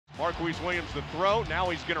Marquise Williams the throw.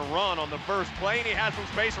 Now he's going to run on the first play, and he has some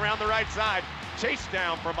space around the right side. Chased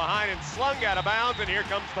down from behind and slung out of bounds, and here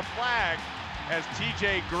comes the flag as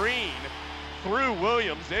TJ Green threw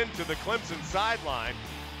Williams into the Clemson sideline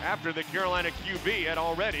after the Carolina QB had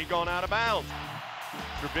already gone out of bounds.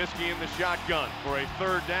 Trubisky in the shotgun for a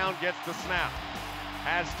third down, gets the snap.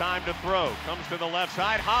 Has time to throw, comes to the left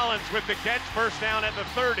side. Hollins with the catch, first down at the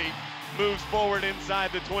 30, moves forward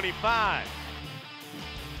inside the 25.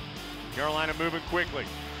 Carolina moving quickly.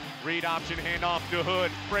 Read option handoff to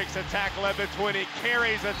Hood, breaks a tackle at the 20,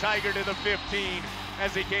 carries a Tiger to the 15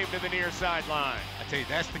 as he came to the near sideline. I tell you,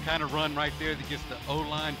 that's the kind of run right there that gets the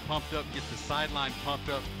O-line pumped up, gets the sideline pumped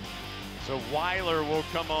up. So Weiler will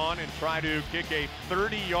come on and try to kick a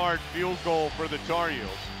 30-yard field goal for the Tar Heels.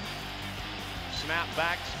 Snap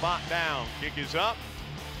back, spot down, kick is up,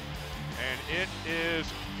 and it is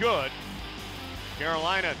good.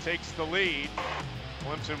 Carolina takes the lead.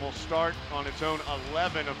 Clemson will start on its own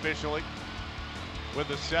 11 officially with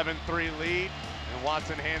a 7-3 lead. And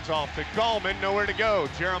Watson hands off to Gallman, nowhere to go.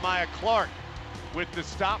 Jeremiah Clark with the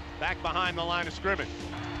stop, back behind the line of scrimmage.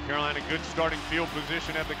 Carolina good starting field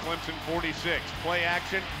position at the Clemson 46. Play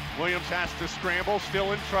action, Williams has to scramble,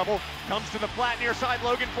 still in trouble. Comes to the flat near side,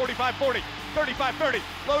 Logan 45-40, 35-30.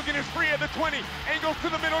 Logan is free at the 20, angles to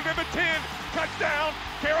the middle to the 10. Touchdown,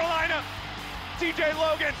 Carolina. TJ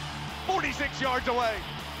Logan, 46 yards away.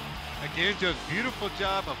 Again, just beautiful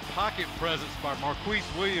job of pocket presence by Marquise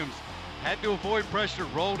Williams. Had to avoid pressure,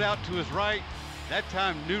 rolled out to his right. That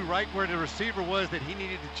time knew right where the receiver was that he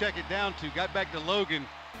needed to check it down to. Got back to Logan.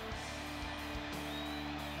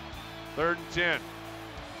 3rd and 10.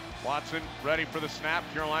 Watson ready for the snap.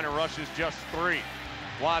 Carolina rushes just 3.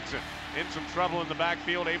 Watson in some trouble in the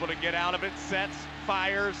backfield, able to get out of it, sets,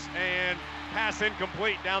 fires, and pass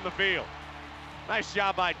incomplete down the field. Nice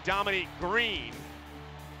job by Dominique Green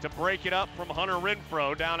to break it up from Hunter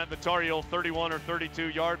Renfrow down at the Tar Heel 31 or 32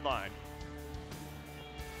 yard line.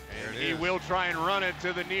 And he will try and run it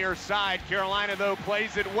to the near side. Carolina, though,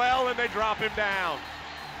 plays it well, and they drop him down.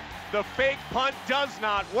 The fake punt does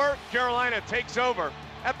not work. Carolina takes over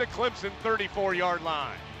at the Clemson 34-yard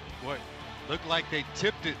line. Boy, looked like they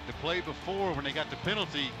tipped it the play before when they got the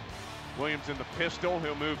penalty. Williams in the pistol.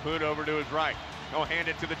 He'll move Hood over to his right. He'll hand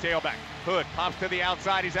it to the tailback. Hood pops to the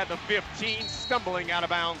outside. He's at the 15, stumbling out of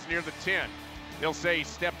bounds near the 10. They'll say he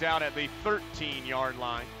stepped out at the 13-yard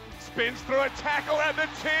line. Spins through a tackle at the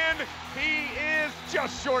 10. He is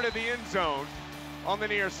just short of the end zone on the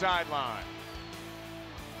near sideline.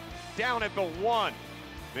 Down at the 1.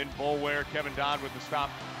 Ben Boulware, Kevin Dodd with the stop.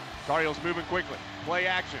 Tar Heels moving quickly. Play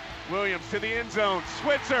action. Williams to the end zone.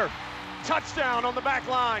 Switzer. Touchdown on the back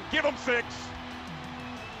line. Give him 6.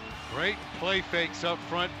 Great play fakes up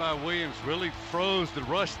front by Williams. Really froze the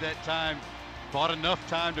rush that time. Bought enough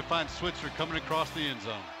time to find Switzer coming across the end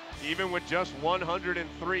zone. Even with just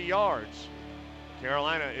 103 yards,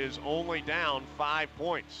 Carolina is only down 5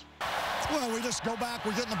 points. Well, we just go back.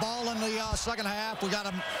 We're getting the ball in the second half. We got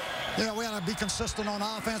to be consistent on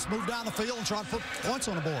offense, move down the field, and try to put points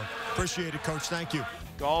on the board. Appreciate it, Coach. Thank you.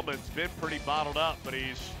 Gallman's been pretty bottled up, but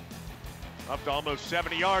he's up to almost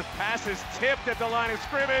 70 yards. Pass is tipped at the line of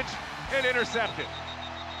scrimmage and intercepted.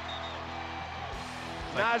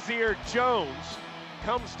 Nazir Jones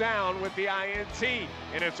comes down with the INT,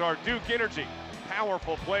 and it's our Duke Energy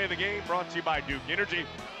powerful play of the game, brought to you by Duke Energy,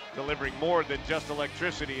 delivering more than just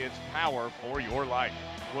electricity. It's power for your life.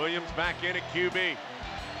 Williams back in at QB.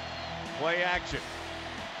 Play action.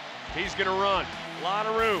 He's going to run. A lot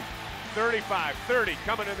of room. 35-30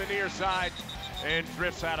 coming to the near side and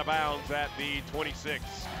drifts out of bounds at the 26.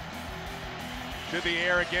 To the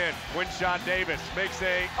air again. Quinshot Davis makes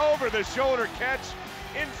a over-the-shoulder catch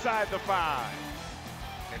inside the 5.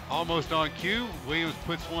 And almost on cue, Williams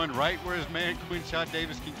puts one right where his man Quinshot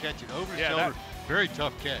Davis can catch it over the shoulder. Very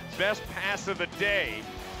tough catch. Best pass of the day.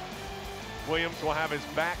 Williams will have his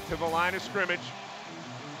back to the line of scrimmage.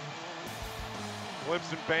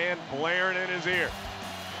 Clemson band blaring in his ear.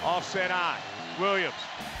 Offset eye. Williams,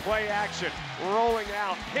 play action, rolling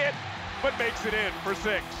out, hit, but makes it in for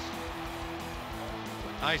 6.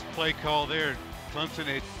 Nice play call there. Clemson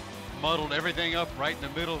had muddled everything up right in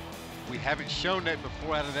the middle. We haven't shown that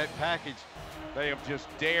before out of that package. They have just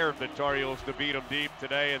dared the Tar Heels to beat them deep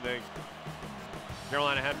today, and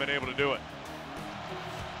Carolina hadn't been able to do it.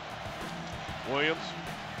 Williams,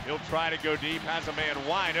 he'll try to go deep, has a man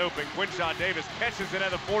wide open. Quinshot Davis catches it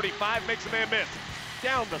at the 45, makes a man miss.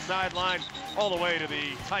 Down the sideline, all the way to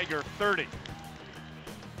the Tiger 30.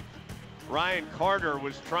 Ryan Carter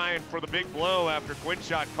was trying for the big blow after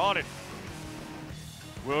Quinshot caught it.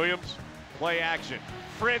 Williams, play action.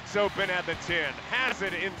 Sprints open at the 10. Has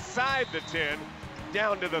it inside the 10.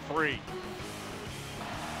 Down to the 3.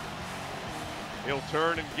 He'll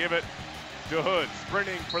turn and give it to Hood.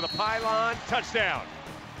 Sprinting for the pylon. Touchdown.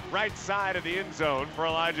 Right side of the end zone for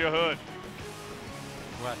Elijah Hood.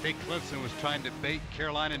 Well, I think Clemson was trying to bait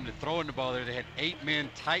Carolina into throwing the ball there. They had 8 men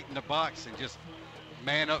tight in the box and just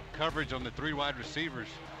man up coverage on the 3 wide receivers.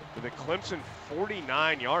 To the Clemson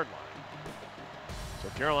 49-yard line. So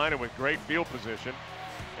Carolina with great field position,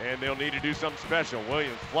 and they'll need to do something special.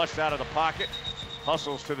 Williams flushed out of the pocket,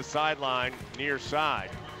 hustles to the sideline, near side.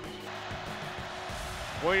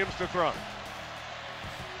 Williams to throw.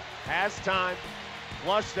 Has time,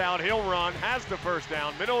 flushed out, he'll run, has the first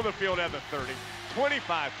down, middle of the field at the 30,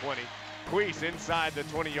 25-20. Queese inside the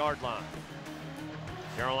 20-yard line.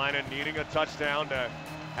 Carolina needing a touchdown to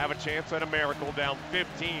have a chance at a miracle, down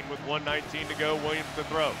 15 with 1:19 to go. Williams to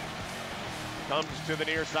throw. Comes to the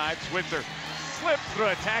near side. Switzer slips through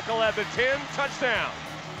a tackle at the 10. Touchdown.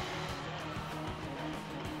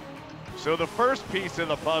 So the first piece of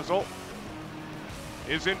the puzzle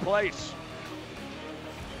is in place.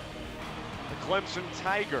 The Clemson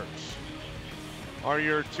Tigers are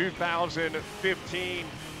your 2015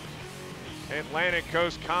 Atlantic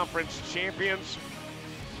Coast Conference champions.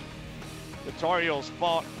 The Tar Heels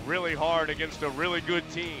fought really hard against a really good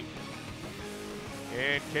team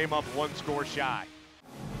and came up 1 score shy.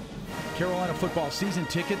 Carolina football season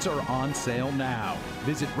tickets are on sale now.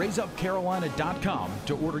 Visit RaiseUpCarolina.com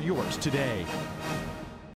to order yours today.